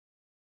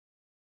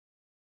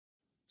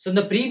So in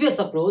the previous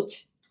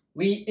approach,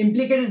 we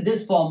implicated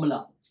this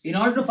formula in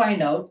order to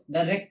find out the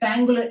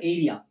rectangular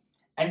area,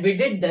 and we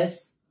did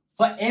this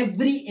for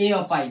every a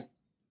of I.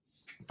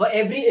 For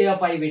every a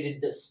of I we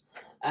did this,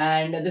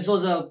 and this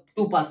was a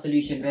two-pass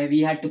solution where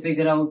we had to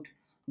figure out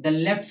the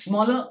left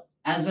smaller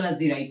as well as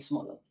the right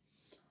smaller.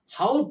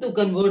 How to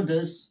convert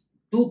this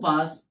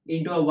two-pass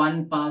into a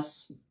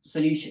one-pass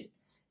solution?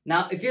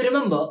 Now if you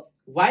remember,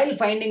 while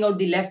finding out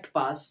the left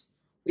pass,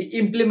 we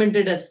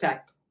implemented a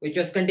stack which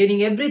was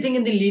containing everything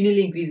in the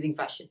linearly increasing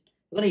fashion.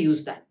 We're going to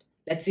use that.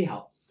 Let's see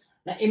how.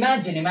 Now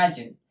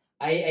imagine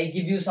I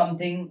give you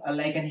something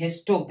like an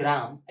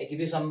histogram. I give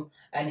you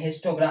an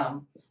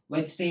histogram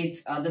which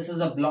states this is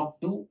a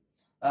block 2,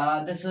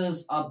 this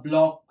is a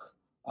block,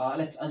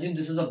 let's assume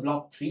this is a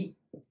block 3,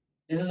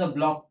 this is a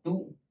block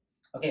 2,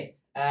 okay,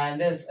 and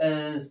this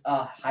is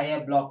a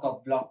higher block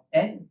of block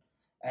 10,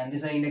 and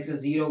this index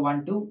is 0,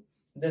 1, 2.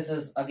 This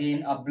is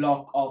again a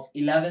block of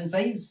 11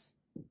 size,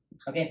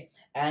 okay,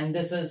 and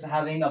this is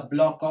having a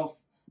block of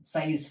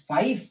size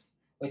 5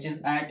 which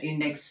is at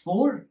index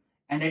 4,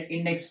 and at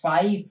index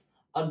 5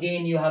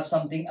 again you have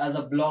something as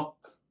a block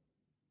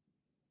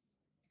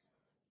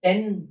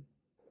 10,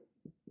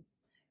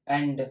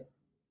 and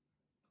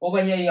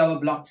over here you have a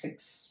block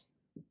 6,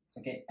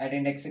 okay, at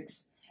index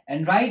 6,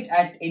 and right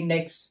at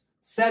index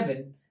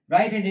 7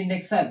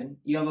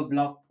 you have a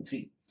block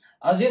 3.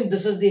 Assume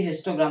this is the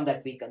histogram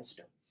that we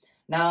consider.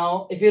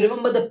 Now if you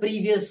remember the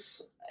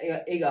previous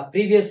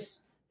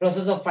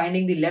process of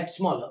finding the left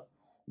smaller,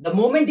 the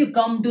moment you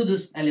come to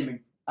this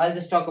element, I'll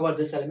just talk about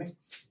this element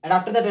and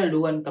after that I'll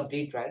do a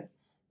complete trial.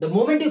 The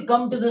moment you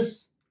come to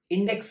this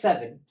index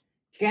 7,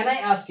 can I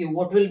ask you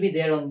what will be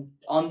there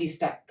on the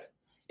stack?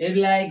 It'll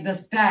be like the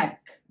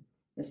stack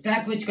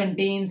which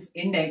contains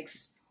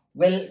index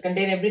will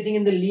contain everything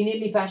in the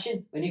linearly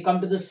fashion. When you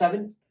come to this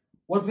 7,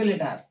 what will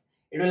it have?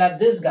 It will have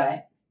this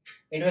guy,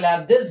 it will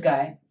have this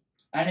guy,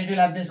 and it will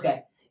have this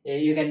guy.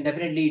 You can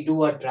definitely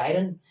do a dry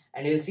run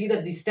and you'll see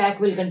that the stack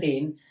will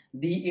contain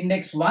the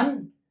index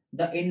 1,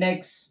 the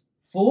index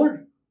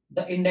 4,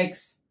 the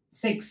index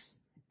 6,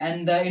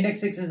 and the index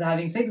 6 is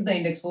having 6, the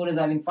index 4 is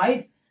having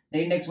 5,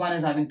 the index 1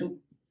 is having 2.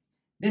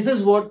 This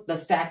is what the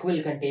stack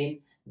will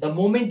contain the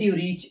moment you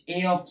reach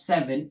a of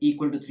 7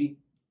 equal to 3.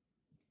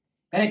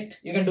 Correct?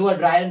 You can do a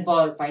dry run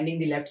for finding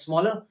the left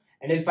smaller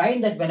and you'll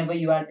find that whenever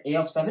you are at a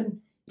of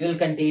 7, you will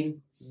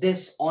contain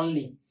this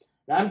only.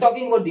 Now I'm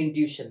talking about the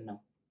intuition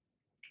now.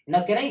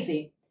 Now can I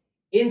say,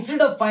 instead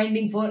of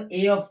finding for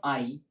a of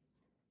I,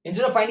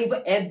 instead of finding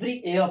for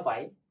every a of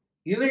I,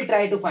 you will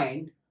try to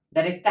find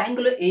the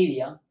rectangular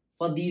area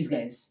for these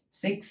guys,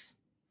 6,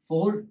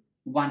 4,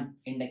 1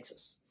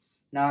 indexes.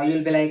 Now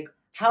you'll be like,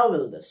 how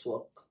will this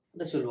work?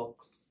 This will work.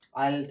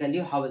 I'll tell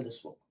you how will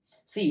this work.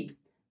 See,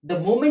 the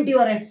moment you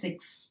are at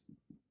 6,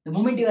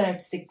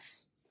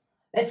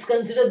 let's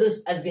consider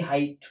this as the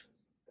height.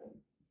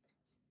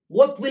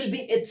 What will be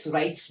its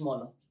right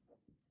smaller?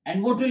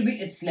 And what will be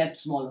its left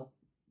smaller?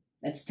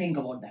 Let's think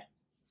about that.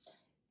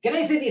 Can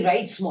I say the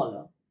right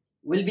smaller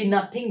will be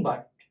nothing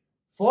but,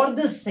 for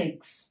this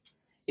 6,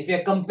 if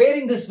you're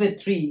comparing this with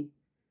 3,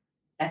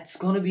 that's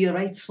going to be a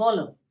right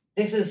smaller.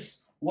 This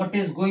is what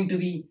is going to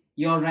be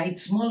your right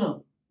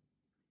smaller.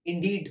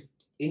 Indeed.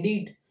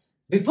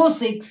 Before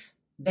 6,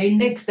 the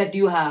index that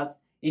you have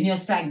in your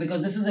stack,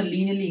 because this is a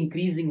linearly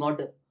increasing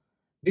order,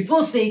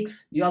 before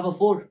 6, you have a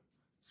 4.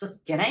 So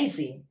can I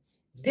say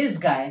this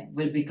guy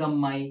will become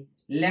my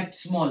left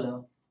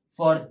smaller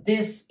for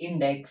this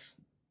index,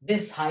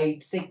 this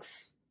height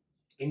 6.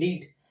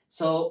 Indeed.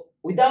 So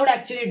without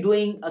actually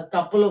doing a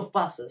couple of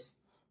passes,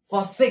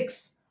 for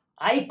 6,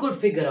 I could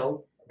figure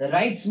out the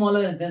right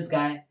smaller is this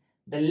guy,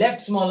 the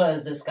left smaller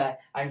is this guy,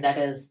 and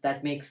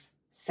that makes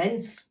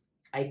sense.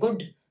 I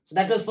could. So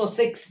that was for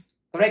 6,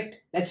 correct?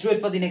 Let's do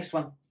it for the next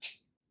one.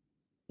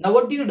 Now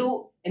what do you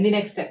do in the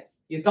next step?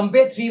 You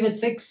compare 3 with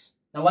 6.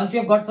 Now once you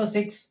have got for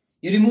 6,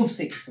 you remove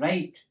 6,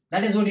 right?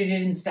 That is what you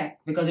did in stack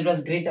because it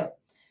was greater.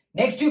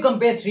 Next you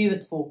compare 3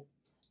 with 4.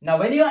 Now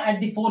when you are at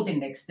the 4th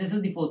index, this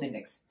is the 4th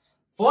index.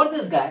 For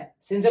this guy,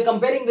 since you're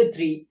comparing with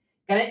 3,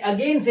 can I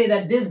again say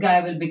that this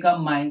guy will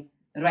become my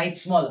right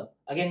smaller?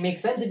 Again,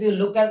 makes sense if you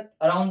look at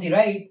around the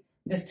right,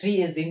 this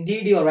 3 is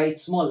indeed your right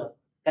smaller,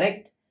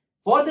 correct?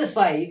 For this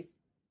 5,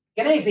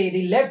 can I say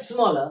the left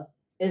smaller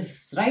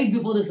is right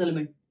before this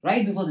element,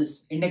 right before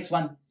this, index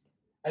 1.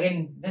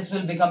 Again, this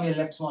will become your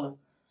left smaller.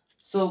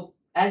 So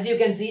as you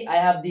can see, I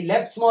have the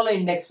left smaller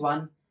index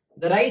 1,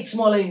 the right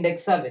smaller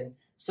index 7.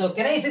 So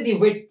can I say the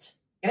width?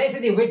 Can I say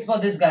the width for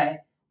this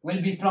guy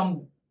will be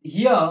from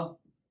here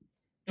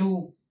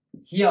to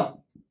here?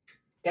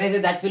 Can I say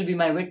that will be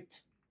my width?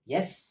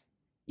 Yes.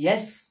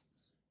 Yes.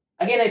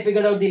 Again, I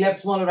figured out the left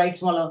smaller, right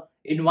smaller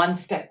in one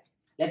step.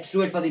 Let's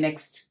do it for the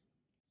next.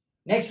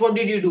 Next, what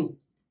did you do?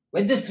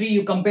 With this 3,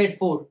 you compared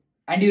 4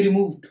 and you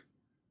removed.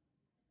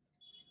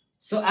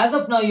 So as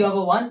of now, you have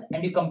a 1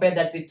 and you compare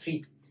that with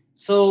 3.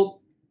 So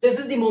this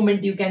is the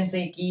moment you can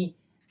say ki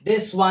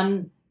this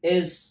one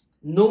is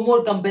no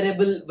more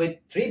comparable with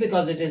 3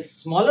 because it is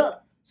smaller.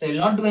 So you'll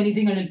not do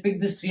anything and you'll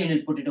pick this 3 and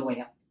you'll put it over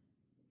here.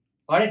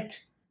 Got it?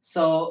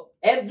 So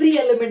every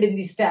element in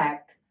the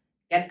stack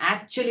can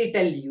actually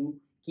tell you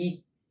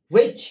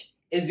which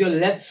is your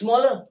left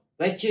smaller,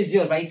 which is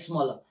your right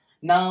smaller.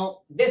 Now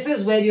this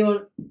is where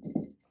your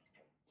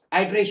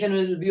iteration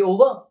will be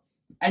over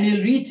and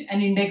you'll reach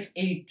an index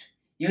 8.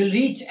 You will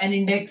reach an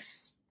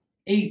index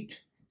 8.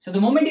 So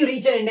the moment you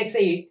reach an index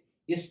 8,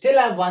 you still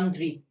have 1,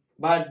 3,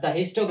 but the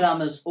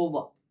histogram is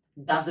over.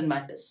 Doesn't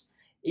matter.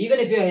 Even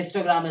if your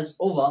histogram is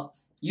over,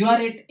 you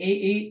are at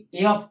A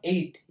of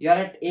 8. You are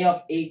at A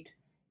of 8.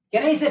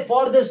 Can I say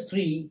for this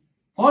 3,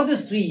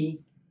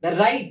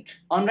 the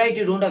on right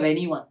you don't have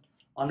anyone.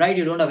 On right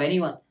you don't have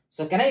anyone.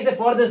 So can I say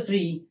for this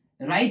 3,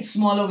 right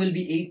smaller will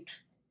be 8.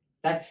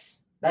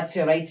 That's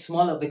your right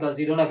smaller because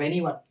you don't have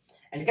anyone.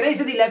 And can I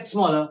say the left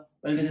smaller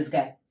will be this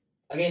guy.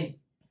 Again,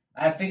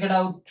 I have figured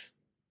out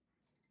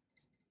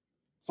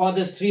for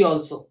this 3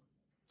 also.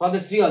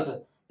 Just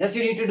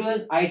you need to do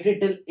is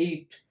iterate till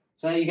 8.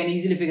 So you can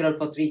easily figure out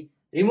for 3.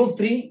 Remove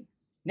 3.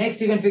 Next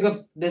you can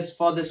figure this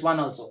for this 1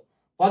 also.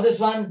 For this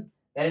 1,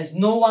 there is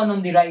no one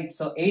on the right.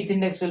 So 8th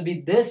index will be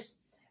this.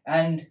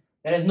 And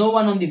there is no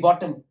one on the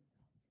bottom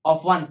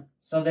of 1.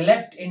 So the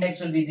left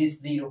index will be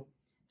this 0.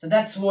 So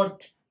that's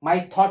what my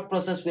thought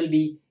process will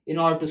be in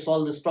order to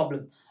solve this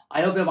problem.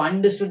 I hope you have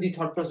understood the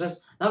thought process.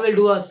 Now we'll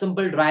do a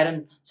simple dry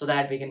run so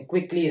that we can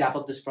quickly wrap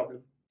up this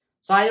problem.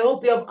 So I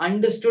hope you have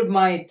understood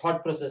my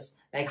thought process.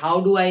 Like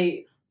how do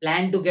I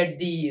plan to get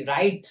the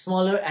right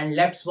smaller and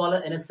left smaller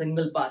in a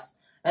single pass.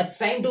 It's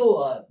time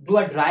to do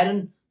a dry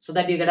run so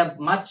that you get a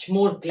much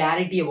more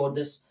clarity about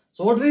this.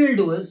 So what we will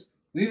do is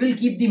we will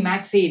keep the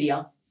max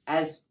area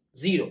as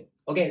 0.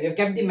 Okay, we have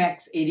kept the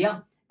max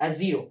area as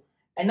 0.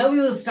 And now we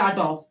will start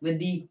off with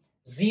the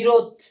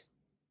 0th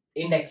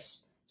index.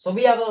 So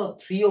we have a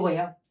 3 over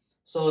here.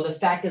 So the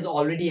stack is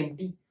already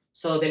empty.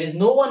 So there is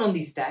no one on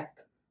the stack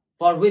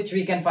for which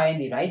we can find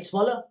the right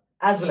smaller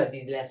as well as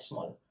the left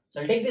smaller.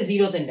 So I'll take the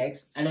 0th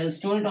index and I'll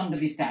store it onto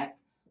the stack.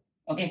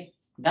 Okay,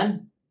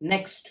 done.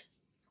 Next,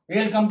 we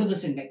will come to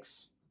this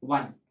index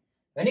 1.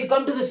 When you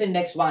come to this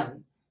index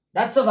 1,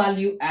 that's a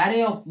value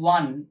array of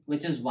 1,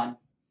 which is 1.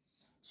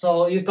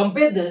 So you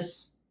compare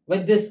this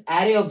with this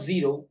array of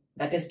 0,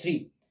 that is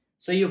 3.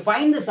 So you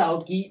find this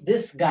out,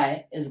 this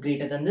guy is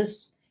greater than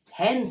this.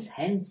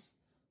 Hence,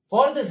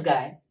 for this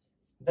guy,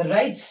 the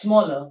right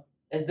smaller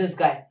is this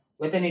guy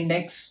with an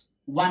index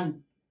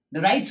 1.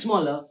 The right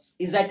smaller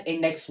is at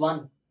index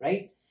 1,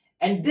 right?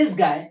 And this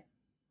guy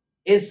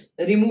is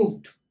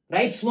removed.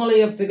 Right smaller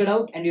you have figured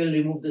out and you will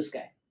remove this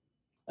guy.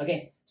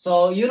 Okay,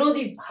 so you know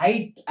the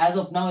height as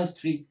of now is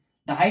 3.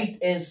 The height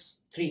is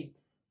 3.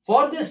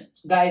 For this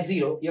guy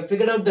 0, you have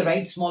figured out the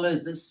right smaller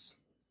is this.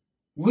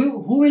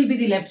 Who will be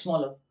the left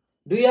smaller?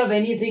 Do you have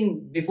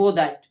anything before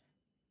that?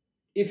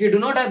 If you do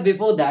not have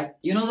before that,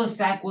 you know the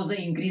stack was the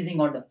increasing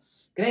order.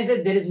 Can I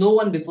say there is no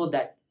one before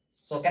that?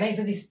 So can I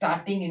say the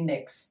starting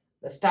index?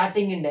 The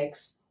starting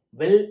index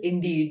will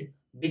indeed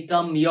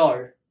become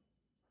your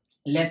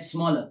left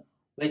smaller,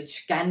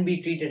 which can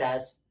be treated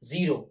as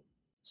 0.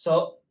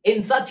 So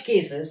in such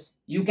cases,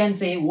 you can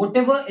say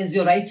whatever is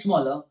your right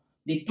smaller,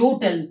 the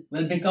total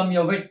will become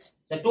your width.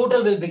 The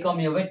total will become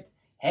your width.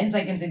 Hence,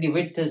 I can say the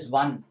width is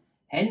 1.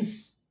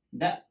 Hence,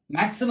 the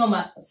maximum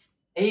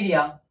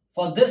area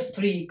for this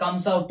 3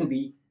 comes out to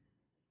be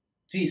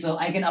 3. So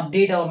I can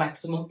update our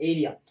maximum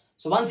area.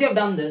 So once you have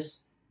done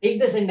this, take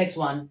this index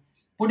 1,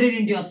 put it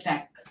into your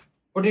stack.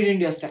 Put it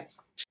into your stack.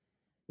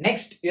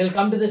 Next, you'll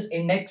come to this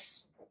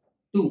index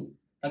 2.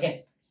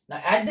 Okay.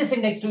 Now at this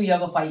index 2, you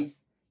have a 5.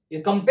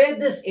 You compare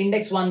this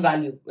index 1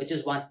 value, which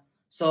is 1.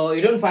 So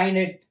you don't find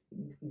it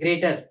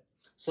greater.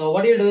 So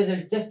what you'll do is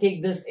you'll just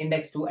take this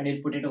index 2 and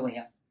you'll put it over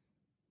here.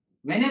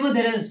 Whenever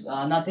there is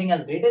nothing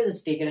as greater,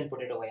 just take it and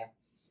put it over here.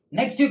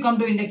 Next, you come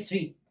to index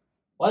 3.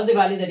 What's the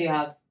value that you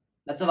have?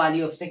 That's a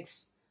value of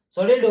 6.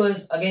 So what you'll do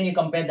is, again, you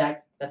compare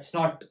that. That's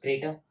not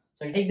greater.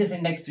 So I'll take this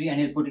index 3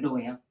 and you'll put it over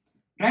here.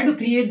 Try to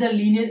create the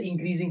linear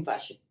increasing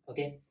fashion.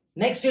 Okay.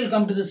 Next, you'll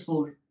come to this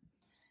 4.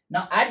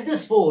 Now, at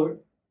this 4,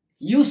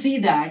 you see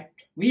that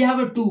we have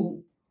a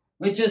 2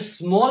 which is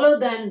smaller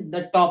than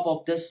the top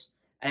of this.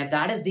 And if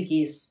that is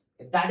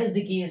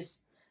the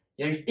case,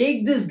 you'll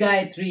take this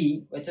guy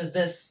 3, which is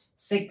this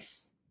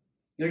 6.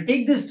 You'll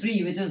take this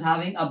 3, which is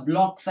having a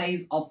block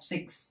size of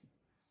 6.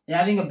 You're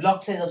having a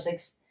block size of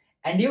 6.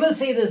 And you will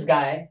say this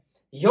guy,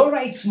 your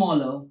right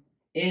smaller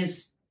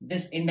is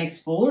this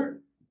index 4,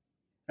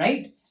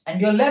 right?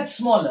 And your left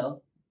smaller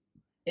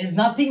is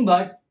nothing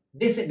but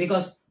this,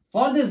 because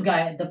for this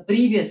guy, the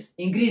previous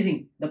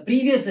increasing, the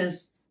previous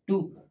is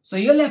 2. So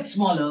your left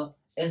smaller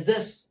is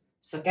this.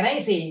 So can I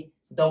say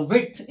the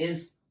width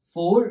is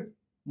 4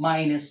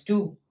 minus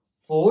 2.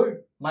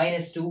 4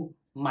 minus 2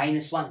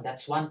 minus 1.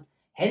 That's 1.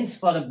 Hence,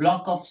 for a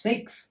block of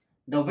 6,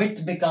 the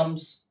width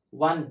becomes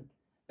 1.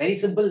 Very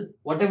simple.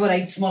 Whatever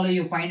right smaller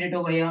you find it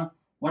over here,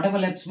 whatever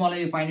left smaller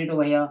you find it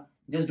over here,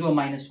 just do a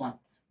minus 1.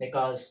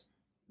 Because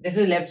this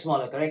is left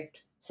smaller, correct?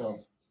 So,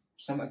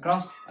 some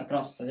across.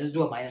 So just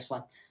do a minus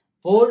 1.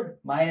 4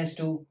 minus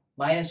 2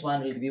 minus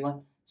 1 will be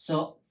 1.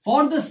 So,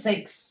 for the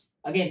 6,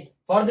 again,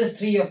 for this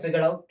 3 you have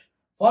figured out.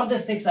 For the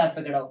 6 I have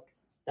figured out.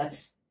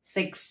 That's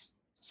 6.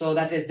 So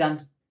that is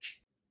done.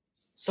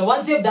 So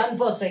once you have done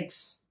for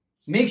 6,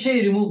 make sure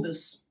you remove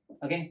this.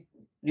 Okay,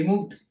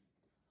 removed.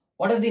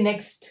 What is the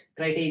next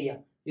criteria?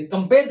 You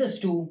compare this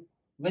 2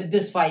 with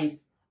this 5.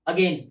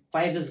 Again,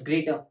 5 is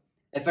greater.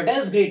 If it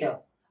is greater,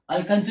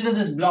 I'll consider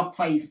this block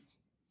 5.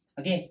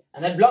 Okay,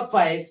 and that block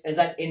 5 is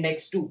at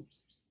index 2.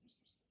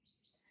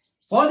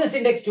 For this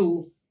index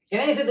 2,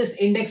 can I say this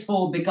index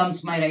 4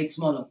 becomes my right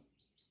smaller?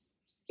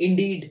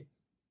 Indeed,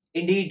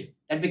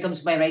 that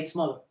becomes my right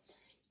smaller.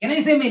 Can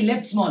I say my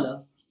left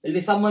smaller will be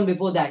someone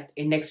before that,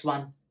 index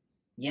 1?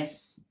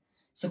 Yes.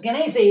 So can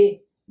I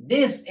say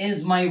this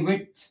is my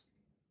width?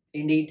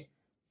 Indeed.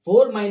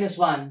 4 minus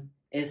 1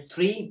 is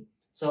 3.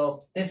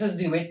 So this is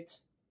the width.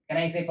 Can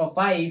I say for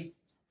 5?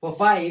 For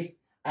 5,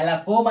 I'll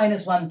have 4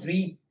 minus 1,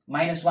 3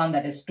 minus 1,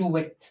 that is 2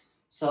 width.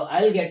 So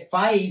I'll get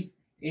 5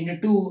 into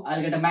 2,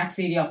 I'll get a max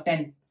area of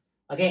 10.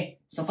 Okay,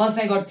 so first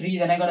I got 3,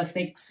 then I got a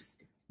 6,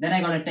 then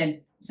I got a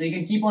 10. So you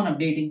can keep on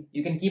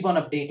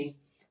updating.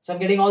 So I'm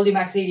getting all the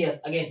max areas.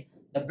 Again,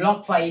 the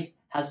block 5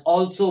 has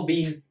also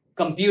been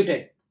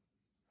computed.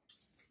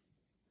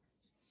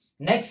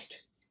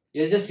 Next,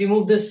 you'll just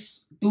remove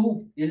this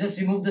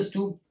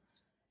 2.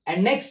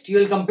 And next,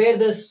 you'll compare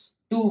this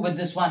 2 with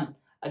this 1.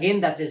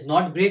 Again, that is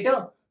not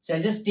greater. So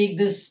I'll just take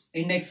this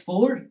index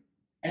 4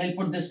 and I'll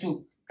put this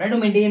 2. Try to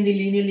maintain the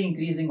linearly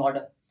increasing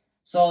order.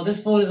 So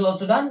this 4 is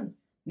also done.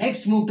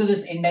 Next, move to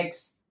this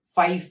index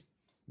 5.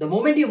 The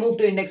moment you move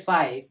to index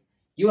 5,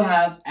 you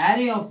have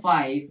array of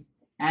 5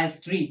 as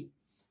 3.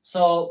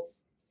 So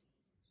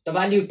the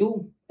value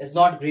 2 is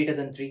not greater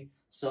than 3.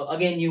 So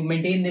again, you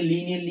maintain the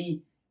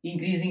linearly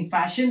increasing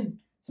fashion.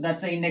 So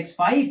that's the index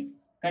 5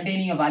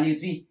 containing a value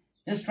 3.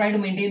 Just try to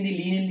maintain the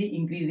linearly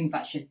increasing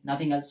fashion,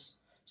 nothing else.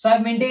 So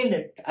I've maintained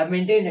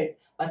it.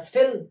 But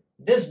still,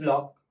 this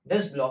block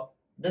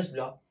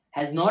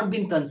has not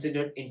been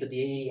considered into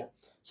the area.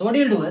 So what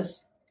you'll do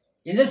is,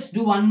 you'll just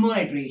do one more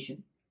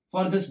iteration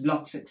for this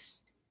block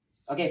 6.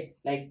 Okay,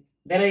 like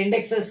there are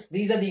indexes,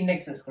 these are the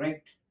indexes,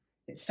 correct?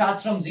 It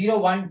starts from 0,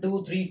 1,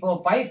 2, 3,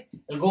 4, 5.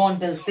 It'll go on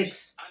till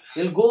 6.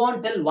 It'll go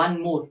on till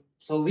 1 more.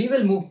 So we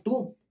will move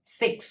to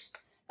 6.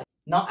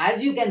 Now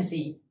as you can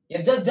see,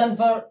 you've just done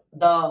for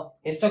the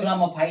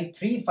histogram of height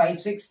 3,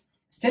 5, 6.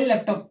 Still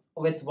left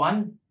with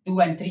 1,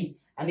 2 and 3.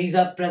 And these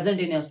are present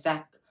in your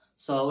stack.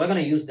 So we're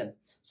going to use them.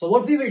 So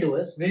what we will do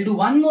is, we'll do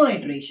one more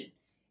iteration.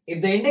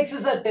 If the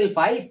indexes are till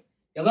 5,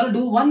 you're going to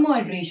do one more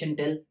iteration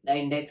till the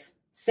index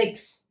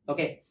 6.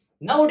 Okay.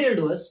 Now what you'll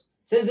do is,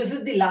 since this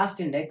is the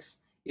last index,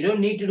 you don't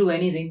need to do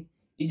anything.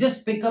 You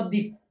just pick up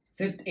the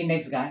 5th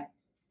index guy.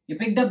 You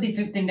picked up the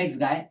 5th index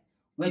guy,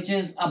 which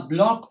is a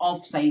block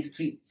of size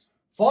 3.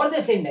 For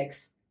this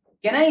index,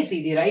 can I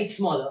see the right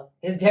smaller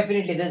is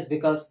definitely this,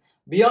 because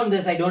beyond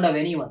this I don't have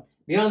anyone.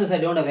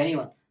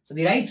 So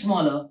the right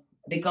smaller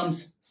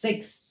becomes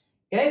 6.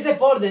 Can I say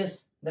for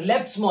this, the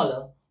left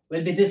smaller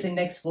will be this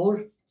index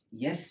 4?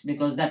 Yes,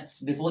 because that's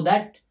before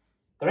that.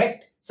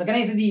 Correct? So can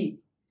I say the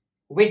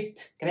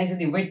width?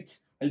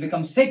 Will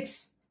become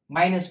 6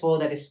 minus 4,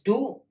 that is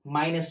 2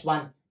 minus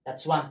 1.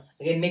 That's 1.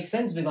 Again, makes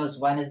sense because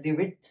 1 is the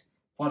width.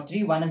 For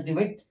 3, 1 is the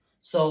width.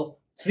 So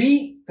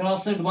 3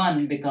 crossed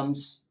 1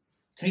 becomes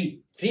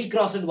 3. 3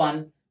 crossed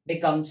 1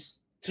 becomes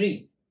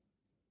 3.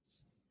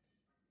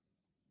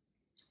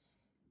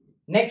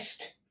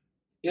 Next,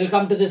 you'll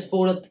come to this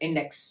 4th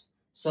index.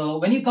 So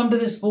when you come to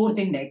this 4th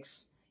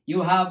index,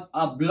 you have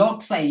a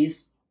block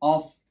size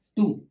of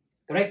 2.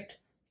 Correct?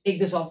 Take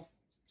this off.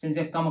 Since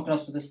you've come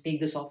across to this, take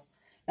this off.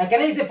 Now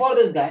can I say for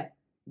this guy,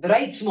 the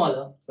right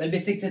smaller will be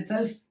 6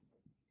 itself.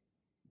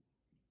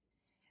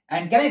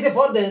 And can I say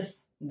for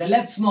this, the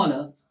left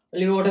smaller will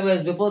be whatever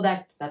is before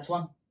that. That's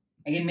 1.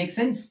 Again, makes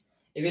sense.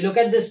 If you look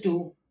at this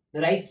 2, the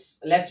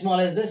left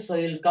smaller is this. So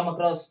you'll come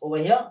across over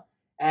here.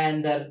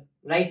 And the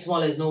right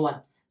smaller is no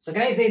 1. So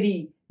can I say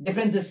the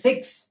difference is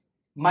 6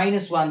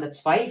 minus 1, that's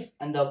 5.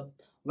 And the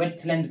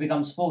width length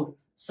becomes 4.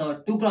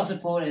 So 2 crossed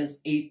 4 is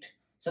 8.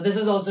 So this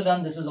is also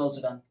done. This is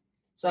also done.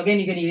 So again,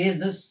 you can erase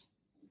this.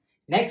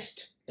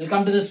 Next, you'll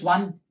come to this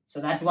 1.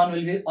 So that 1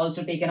 will be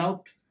also taken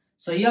out.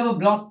 So you have a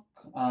block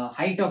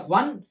height of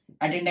 1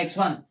 at index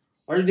 1.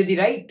 What will be the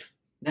right?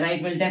 The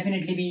right will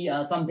definitely be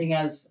something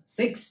as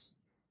 6.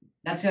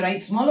 That's your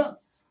right smaller.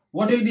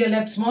 What will be a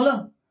left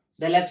smaller?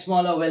 The left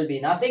smaller will be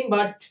nothing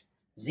but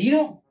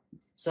 0.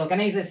 So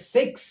can I say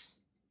 6,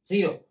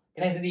 0?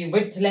 Can I say the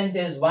width length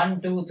is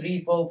 1, 2,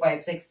 3, 4,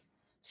 5, 6.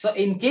 So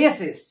in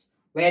cases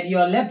where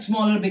your left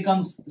smaller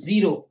becomes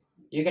 0,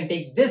 you can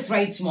take this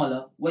right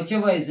smaller,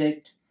 whichever is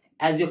it,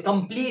 as your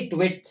complete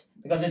width,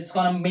 because it's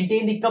going to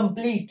maintain the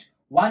complete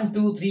 1,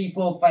 2, 3,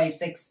 4, 5,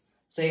 6.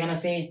 So you're going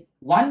to say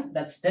 1,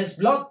 that's this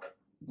block,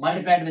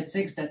 multiplied with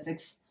 6, that's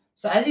 6.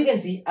 So as you can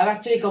see, I've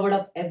actually covered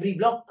up every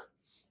block.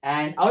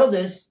 And out of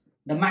this,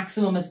 the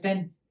maximum is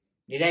 10.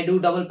 Did I do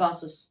double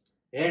passes?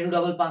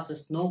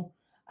 No.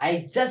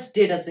 I just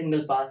did a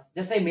single pass.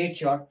 Just I made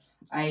sure.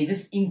 I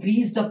just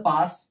increased the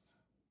pass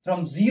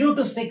from 0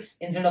 to 6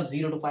 instead of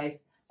 0 to 5.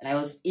 And I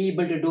was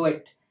able to do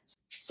it.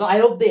 So I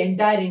hope the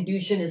entire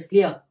intuition is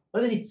clear.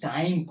 What is the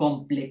time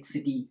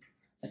complexity?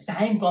 The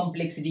time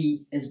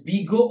complexity is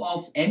big O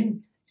of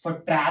n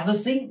for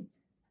traversing,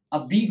 a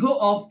big O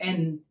of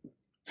n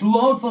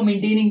throughout for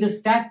maintaining the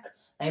stack.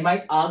 I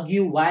might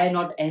argue why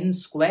not n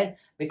squared,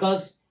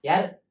 because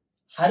yeah,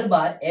 har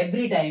bar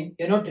every time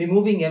you're not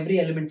removing every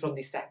element from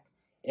the stack.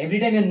 Every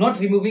time you're not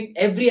removing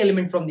every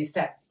element from the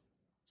stack.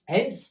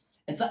 Hence,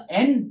 it's a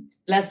n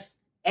plus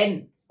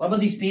n. What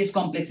about the space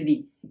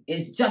complexity?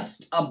 Is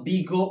just a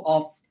big O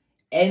of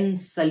n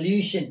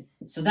solution.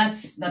 So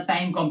that's the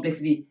time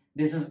complexity.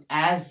 This is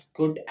as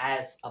good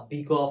as a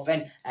big O of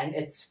n, and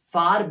it's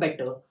far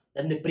better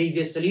than the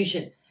previous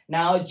solution.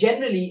 Now,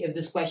 generally, if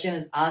this question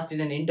is asked in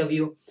an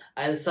interview,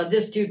 I'll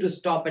suggest you to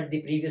stop at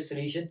the previous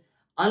solution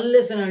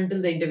unless and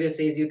until the interviewer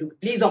says you to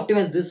please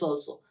optimize this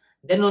also.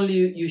 Then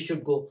only you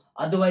should go.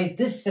 Otherwise,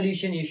 this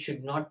solution you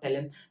should not tell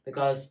him,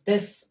 because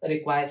this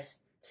requires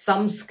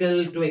some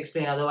skill to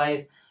explain.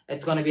 Otherwise,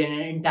 it's going to be an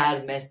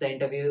entire mess. The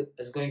interview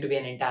is going to be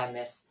an entire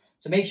mess.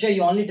 So make sure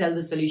you only tell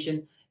the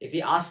solution if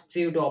he asks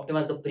you to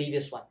optimize the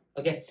previous one.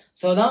 Okay.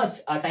 So now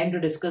it's time to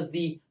discuss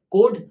the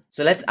code.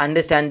 So let's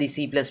understand the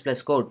C++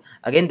 code.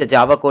 Again, the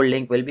Java code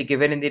link will be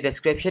given in the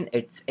description.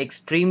 It's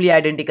extremely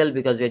identical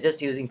because we're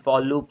just using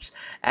for loops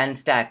and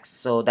stacks.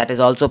 So that is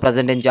also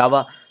present in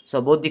Java.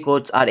 So both the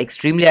codes are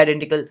extremely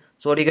identical.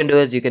 So what you can do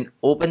is you can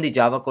open the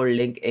Java code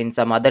link in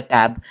some other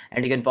tab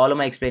and you can follow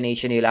my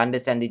explanation. You'll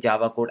understand the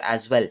Java code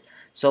as well.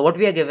 So what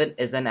we are given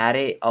is an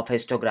array of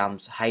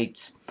histograms,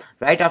 heights.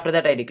 Right after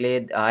that,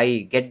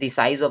 I get the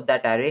size of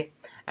that array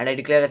and I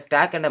declare a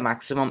stack and a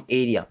maximum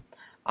area.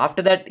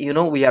 After that,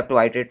 we have to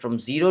iterate from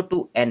 0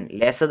 to n,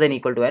 lesser than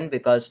equal to n,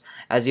 because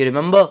as you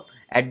remember,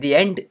 at the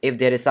end, if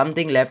there is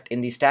something left in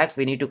the stack,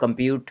 we need to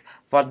compute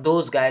for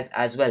those guys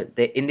as well,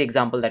 in the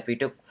example that we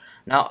took.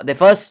 Now, the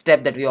first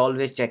step that we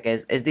always check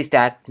is the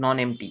stack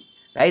non-empty,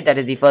 right? That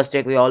is the first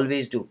check we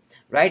always do.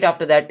 Right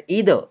after that,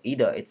 either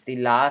it's the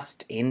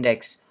last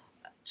index.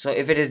 So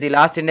if it is the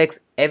last index,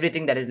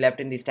 everything that is left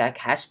in the stack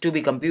has to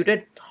be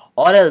computed,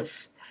 or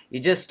else you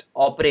just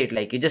operate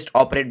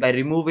by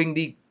removing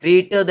the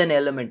greater than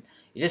element.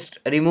 You just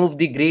remove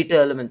the greater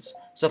elements.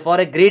 So for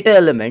a greater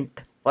element,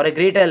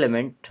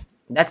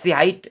 that's the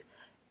height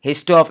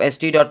histo of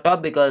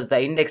st.top, because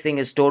the indexing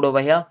is stored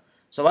over here.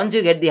 So once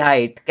you get the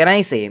height, can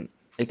I say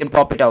you can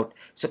pop it out.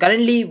 So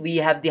currently we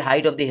have the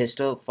height of the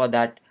histo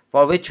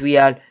for which we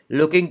are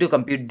looking to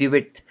compute the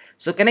width.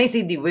 So can I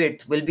say the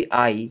width will be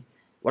I?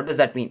 What does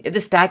that mean? If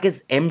the stack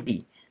is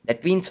empty,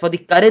 that means for the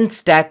current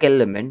stack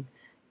element,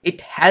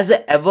 it has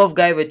a above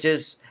guy which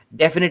is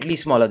definitely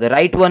smaller. The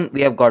right one we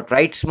have got,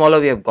 right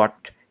smaller we have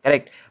got,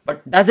 correct.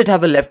 But does it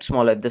have a left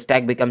smaller if the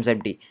stack becomes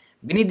empty?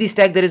 Beneath the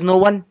stack there is no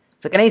one.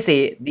 So can I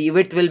say the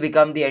width will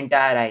become the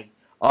entire I,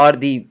 or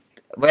the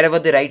wherever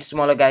the right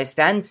smaller guy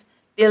stands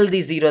till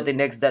the 0th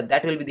index,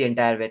 that will be the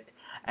entire width.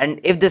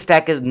 And if the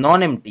stack is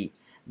non-empty,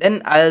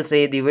 then I'll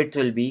say the width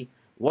will be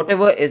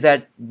whatever is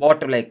at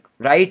bottom, like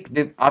right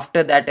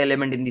after that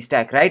element in the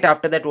stack, right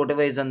after that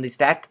whatever is on the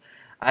stack,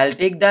 I'll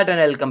take that and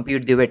I'll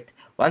compute the width.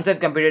 Once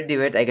I've computed the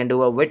width, I can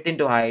do a width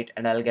into height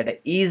and I'll get an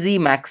easy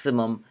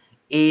maximum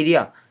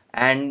area.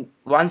 And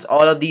once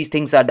all of these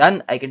things are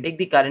done, I can take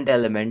the current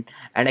element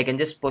and I can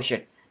just push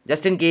it.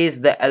 Just in case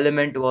the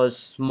element was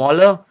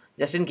smaller,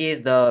 just in case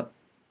the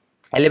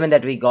element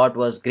that we got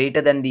was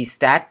greater than the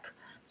stack.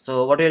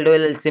 So what we'll do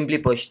is we'll simply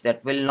push.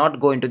 That will not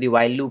go into the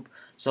while loop.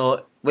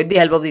 So with the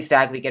help of the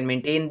stack, we can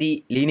maintain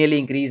the linearly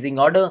increasing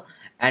order.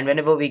 And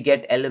whenever we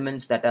get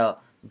elements that are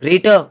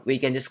greater, we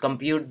can just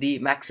compute the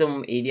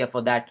maximum area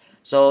for that.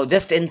 So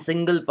just in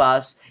single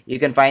pass, you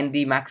can find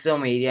the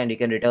maximum area and you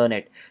can return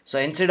it. So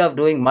instead of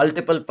doing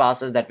multiple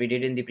passes that we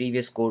did in the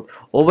previous code,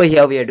 over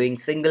here we are doing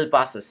single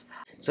passes.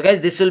 So guys,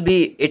 this will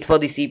be it for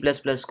the C++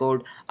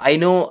 code. I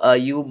know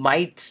you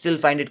might still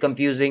find it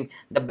confusing.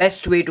 The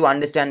best way to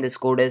understand this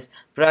code is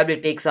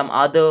probably take some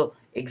other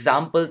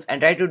examples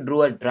and try to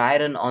do a dry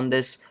run on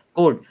this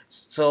code.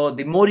 So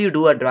the more you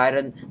do a dry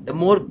run, the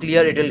more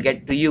clear it will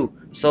get to you.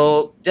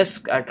 So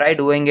just try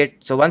doing it.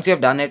 So once you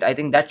have done it, I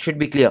think that should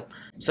be clear.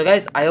 So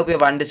guys, I hope you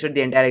have understood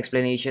the entire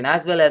explanation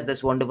as well as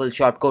this wonderful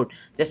short code.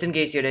 Just in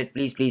case you did,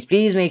 please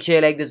make sure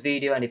you like this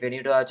video, and if you're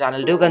new to our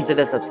channel, do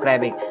consider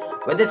subscribing.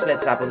 With this,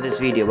 let's wrap up this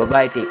video. Bye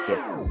bye, take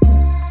care.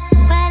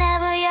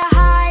 Whenever your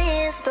heart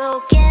is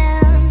broken